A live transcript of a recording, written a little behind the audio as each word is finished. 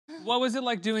What was it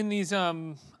like doing these?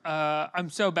 I'm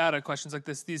so bad at questions like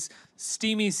this. These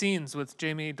steamy scenes with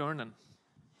Jamie Dornan.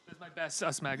 That's my best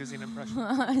Us Magazine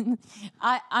impression.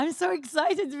 I'm so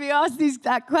excited to be asked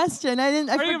that question.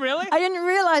 Are you really? I didn't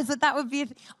realize that would be.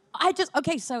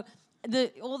 Okay. So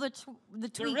all the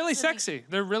tweets. They're really sexy.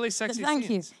 They're really sexy. Thank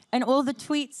scenes. you. And all the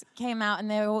tweets came out, and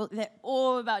they're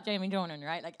all about Jamie Dornan,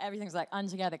 right? Like everything's like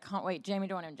Untogether. Can't wait, Jamie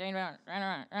Dornan, Jamie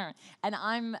Dornan. And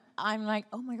I'm like,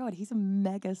 oh my god, he's a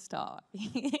megastar.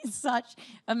 He's such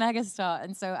a megastar.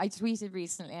 And so I tweeted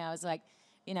recently. I was like,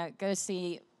 go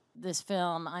see this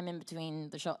film. I'm in between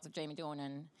the shots of Jamie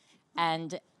Dornan,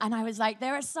 and I was like,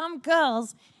 there are some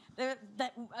girls that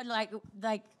are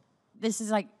like this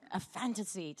is like a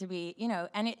fantasy to be,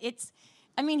 and it's,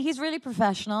 I mean, he's really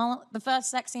professional. The first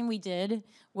sex scene we did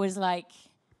was like,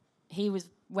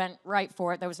 went right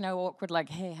for it. There was no awkward like,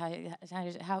 hey,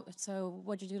 how so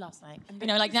what'd you do last night?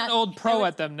 Like He's an old pro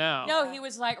at them now. No, he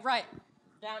was like, right,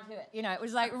 down to it. It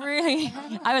was like really,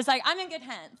 I was like, I'm in good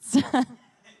hands.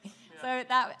 So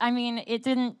that, I mean, it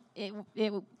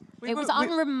was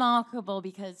unremarkable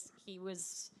because he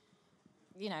was,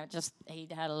 he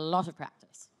had a lot of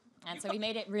practice. And so he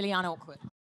made it really unawkward.